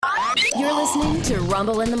You're listening to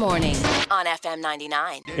Rumble in the Morning on FM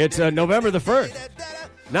 99. It's November the 1st.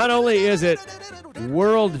 Not only is it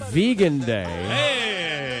World Vegan Day,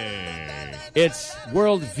 it's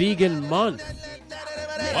World Vegan Month.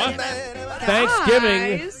 What?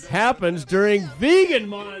 Thanksgiving happens during Vegan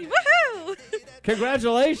Month. Woohoo!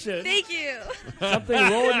 Congratulations. Thank you. Something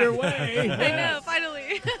rolling your way. I know, finally.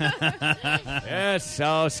 Yes,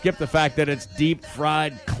 so skip the fact that it's Deep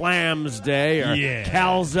Fried Clams Day or Yeah.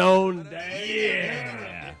 Calzone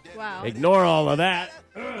Day. Wow. Ignore all of that.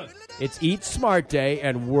 It's Eat Smart Day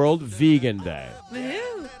and World Vegan Day.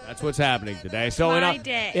 Woohoo! That's what's happening today. So My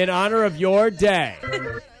day. in honor of your day.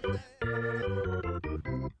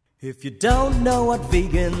 If you don't know what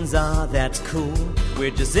vegans are, that's cool.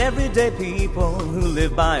 We're just everyday people who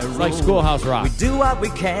live by a rule. It's like Schoolhouse Rock. We do what we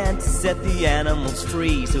can to set the animals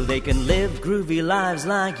free so they can live groovy lives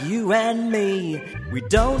like you and me. We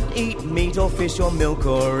don't eat meat or fish or milk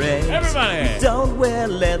or eggs. Everybody! We don't wear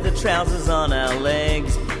leather trousers on our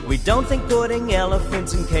legs. We don't think putting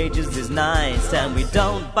elephants in cages is nice. And we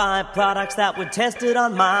don't buy products that were tested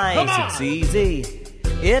on mice. Come on! It's easy.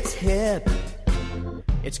 It's hip.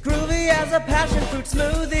 It's groovy as a passion fruit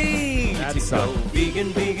smoothie. That's to go vegan,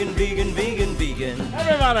 vegan, vegan, vegan, vegan.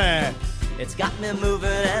 Everybody! It's got me moving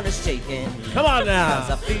and it's shaking. Come on 'Cause now.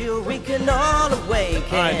 I feel we can all awaken.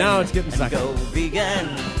 All right, now it's getting and sucky. go vegan.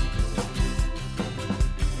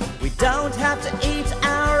 We don't have to eat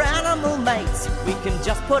our animal mates. We can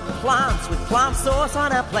just put plants with plant sauce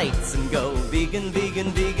on our plates and go vegan,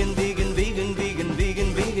 vegan, vegan, vegan, vegan, vegan,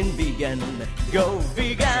 vegan, vegan, vegan. Go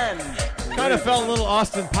vegan. Kind of felt a little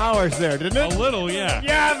Austin Powers there, didn't A it? little, yeah.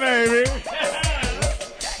 Yeah, baby.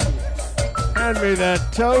 Hand me that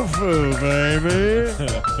tofu, baby.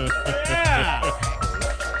 Yeah.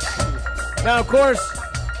 Now, of course,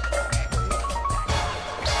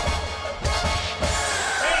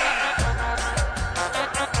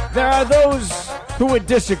 there are those who would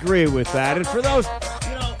disagree with that. And for those,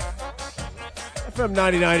 FM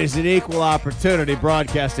 99 is an equal opportunity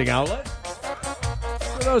broadcasting outlet.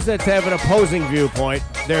 For those that have an opposing viewpoint,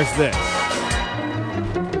 there's this.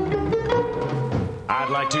 I'd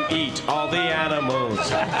like to eat all the animals.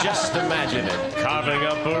 Just imagine it. Carving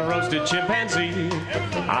up a roasted chimpanzee.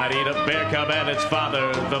 I'd eat a bear cub and its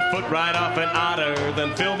father, the foot right off an otter,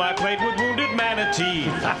 then fill my plate with wounded manatee.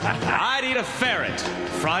 I'd eat a ferret,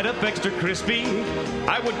 fried up extra crispy.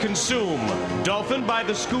 I would consume dolphin by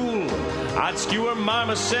the school. I'd skewer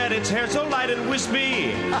marmoset, its hair so light and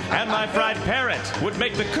wispy. And my fried parrot would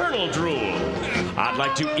make the colonel drool. I'd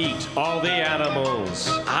like to eat all the animals.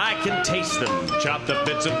 I can taste them. Chop the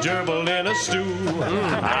bits of gerbil in a stew.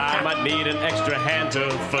 I might need an extra hand to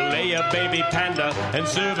fillet a baby panda and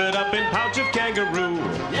serve it up in pouch of kangaroo.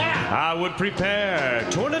 I would prepare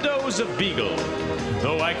tornadoes of beagle,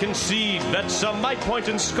 though I concede that some might point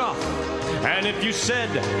and scoff. And if you said,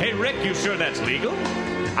 hey Rick, you sure that's legal?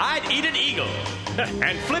 I'd eat an eagle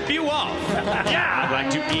and flip you off. Yeah, I'd like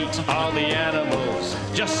to eat all the animals.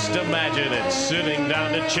 Just imagine it, sitting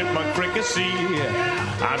down to chipmunk fricassee.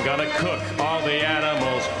 I'm gonna cook all the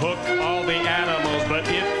animals, hook all the animals. But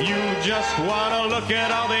if you just wanna look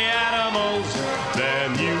at all the animals,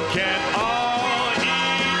 then you can all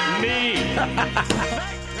eat me.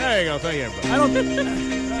 There you go. Thank you,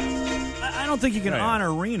 everybody. I don't think you can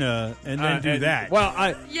honor Rena and then do that. Well,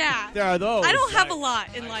 Yeah. there are those. I don't have a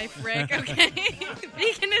lot in life, Rick, okay?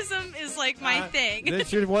 Veganism is like my thing.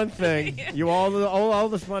 That's your one thing. You owe all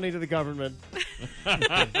this money to the government.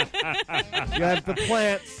 You have the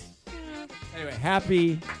plants. Anyway,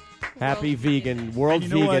 happy vegan World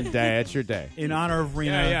And you know Vegan what? Day. It's your day. In honor of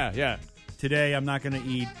Rena, Yeah. today I'm not going to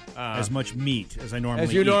eat as much meat as I normally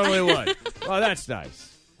As you eat. normally would. Well, that's nice.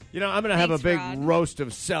 You know, I'm going to have a Thanks, big Rod. roast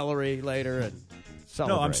of celery later and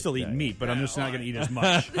celebrate. No, I'm still eating that. meat, but I'm just not going to eat as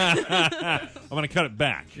much. I'm going to cut it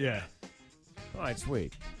back. Yeah. All right,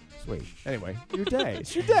 sweet. Anyway, your day.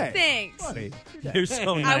 It's your day. Thanks. Buddy. You're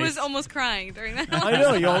so nice. I was almost crying during that. I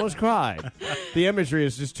know, you almost cried. The imagery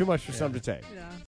is just too much for some to take. Yeah.